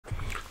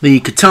The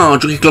Qatar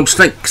Jockey Club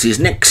Stakes is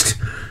next.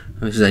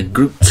 This is a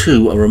Group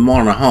 2 over a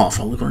mile and a half.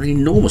 We've got an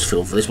enormous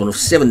field for this one of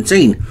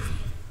 17,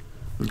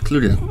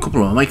 including a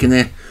couple of them making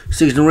their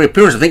seasonal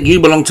reappearance. I think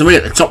You Belong to Me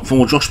at the top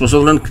for Joshua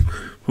Sutherland.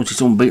 What's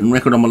its unbeaten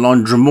record on the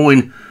line?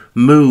 Drummoyne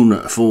Moon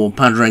for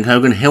Padraig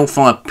Hogan.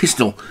 Hellfire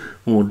Pistol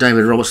for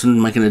David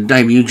Robertson making a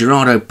debut.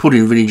 Gerardo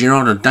Puddin, Vinnie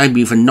Gerardo,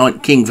 debut for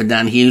Night King for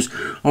Dan Hughes.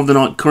 Of the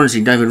Night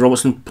Currency, David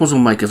Robertson. Puzzle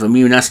Maker for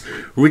Munas.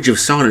 Ridge of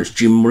Silence,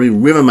 Jim Murray.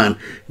 Riverman,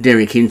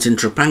 Derek Hinton.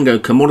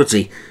 Trapango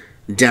Commodity,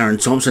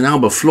 Darren Thompson.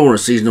 Alba Flora,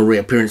 seasonal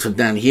reappearance for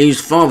Dan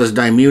Hughes. Father's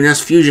Day,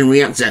 Munas. Fusion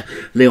Reactor,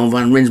 Leon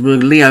Van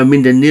Rensburg. Leo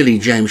Minder Nearly,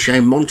 James Shea.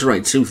 Monterey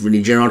Tooth,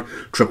 Vinnie Gerard.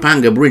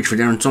 Trapanga Bridge for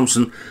Darren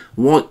Thompson.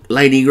 White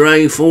Lady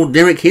Grey for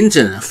Derek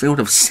Hinton. A field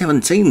of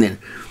 17 then.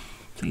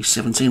 These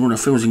 17 runner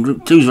fields in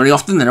Group 2s very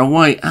often. They're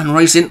away and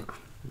racing.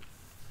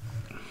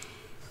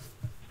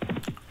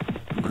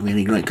 Not going to be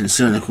any great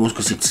concern, of course,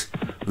 because it's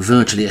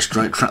virtually a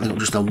straight track. They've got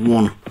just a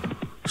one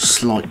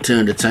slight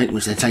turn to take,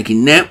 which they're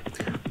taking now.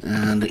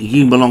 And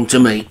You Belong to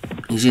Me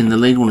is in the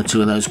lead. One or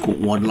two of those caught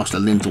wide, lost a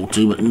length or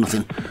two, but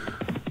nothing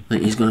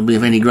that is going to be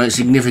of any great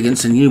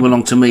significance. And You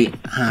Belong to Me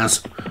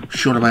has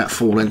shot about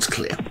 4 lengths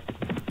clear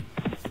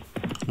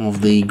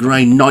of the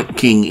Grey Night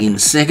King in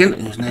second.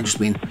 It's now just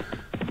been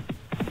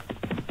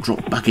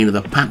dropped back into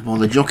the pack by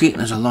the jockey.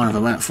 There's a line of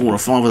about 4 or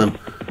 5 of them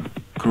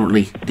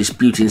currently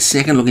disputing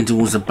second. Looking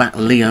towards the back,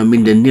 Leo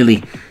Minder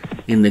Nilly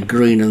in the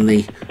green, and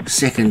the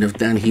second of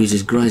Dan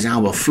Hughes' Grey's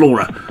Alba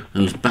Flora,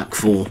 who's back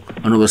for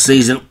another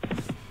season.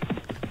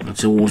 And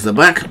towards the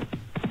back,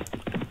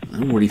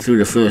 already through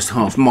the first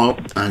half mile,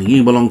 and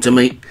You Belong to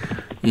Me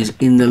is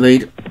in the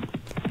lead,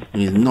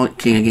 with Night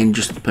King again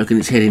just poking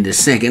its head into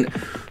second.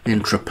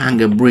 Then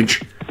Trapanga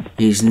Bridge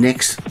is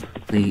next.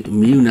 The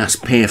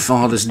Munas pair,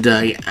 Father's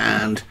Day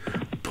and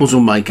Puzzle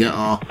Maker,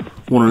 are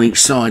one on each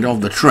side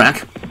of the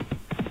track.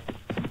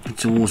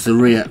 Towards the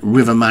rear,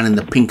 Riverman in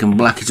the pink and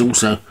black is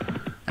also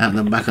out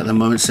the back at the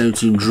moment, so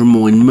too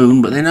Drummoyne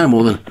Moon, but they're no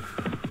more than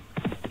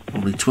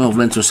probably 12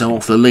 lengths or so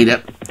off the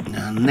leader.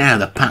 And now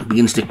the pack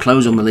begins to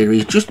close on the leader.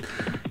 He's just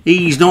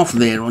eased off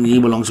there on You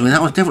Belong to Me.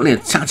 That was definitely a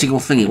tactical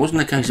thing. It wasn't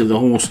a case of the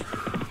horse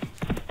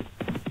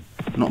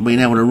not being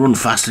able to run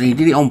faster. He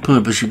did it on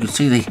purpose. You can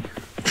see the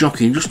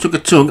jockey just took a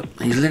tug.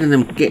 He's letting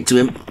them get to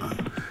him.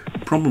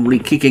 Probably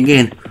kick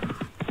again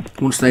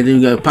once they do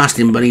go past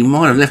him, but he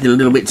might have left it a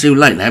little bit too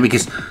late now,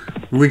 because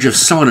Ridge of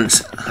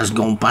Silence has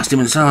gone past him,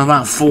 and so have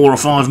about 4 or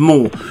 5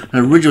 more.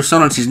 And Ridge of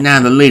Silence is now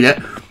the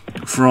leader.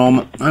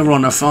 From over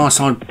on the far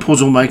side,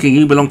 Puzzle Maker,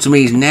 You Belong to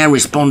Me is now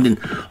responding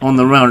on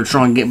the rail to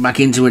try and get back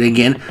into it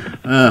again.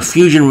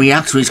 Fusion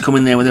Reactor is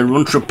coming there with a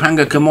run.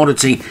 Trapanga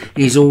Commodity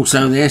is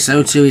also there,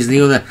 so too is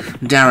the other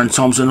Darren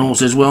Thompson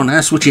horse as well.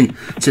 Now switching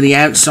to the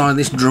outside,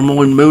 this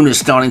Drummoyne Moon is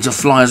starting to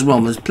fly as well.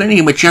 There's plenty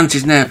of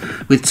chances now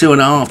with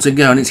 2.5 to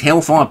go, and it's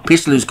Hellfire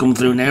Pistol who's come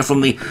through now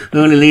from the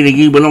early leader,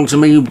 You Belong to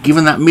Me, who,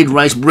 given that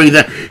mid-race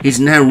breather, is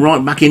now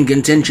right back in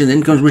contention.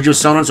 Then comes Ridge of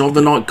Silence, Of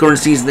the Night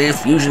Currency is there,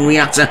 Fusion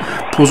Reactor,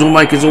 Puzzle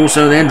Maker's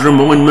also there.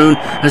 Drummoyne Moon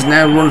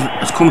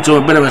has come to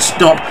a bit of a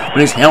stop,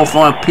 but it's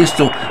Hellfire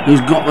Pistol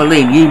who's got the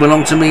lead. You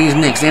Belong to Me is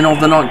next. Then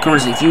Of the Night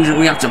Currency, Fusion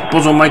Reactor,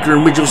 Puzzle Maker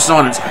and Ridge of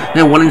Silence.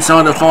 They're well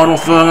inside the final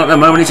furlong at the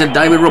moment. It's a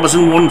David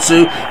Robertson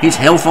 1-2. It's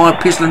Hellfire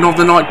Pistol and Of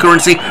the Night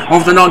Currency.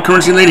 Of the Night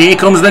Currency lead. Here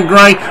comes the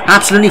Grey,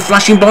 absolutely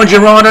flashing by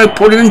Gerardo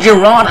Puddin, and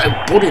Gerardo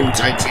Puddin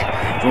takes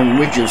it from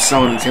Ridge of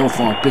Silence.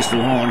 Hellfire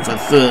Pistol high for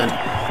third.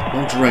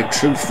 Monterey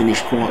Truth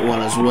finished quite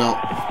well as well.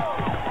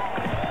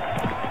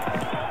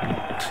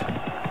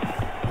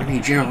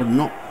 Gerard had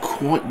not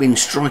quite been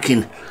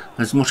striking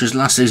as much as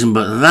last season,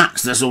 but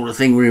that's the sort of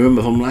thing we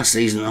remember from last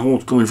season. A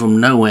horse coming from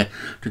nowhere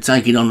to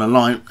take it on the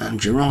line, and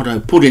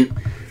Gerardo Puddin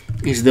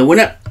is the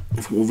winner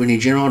for Vinnie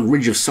Gerard.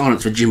 Ridge of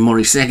Silence for Jim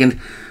Murray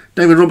second.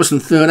 David Robertson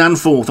third and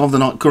fourth. Of the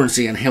Night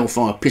Currency and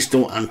Hellfire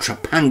Pistol and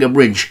Trapanga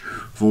Bridge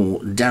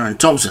for Darren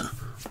Thompson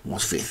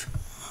was fifth.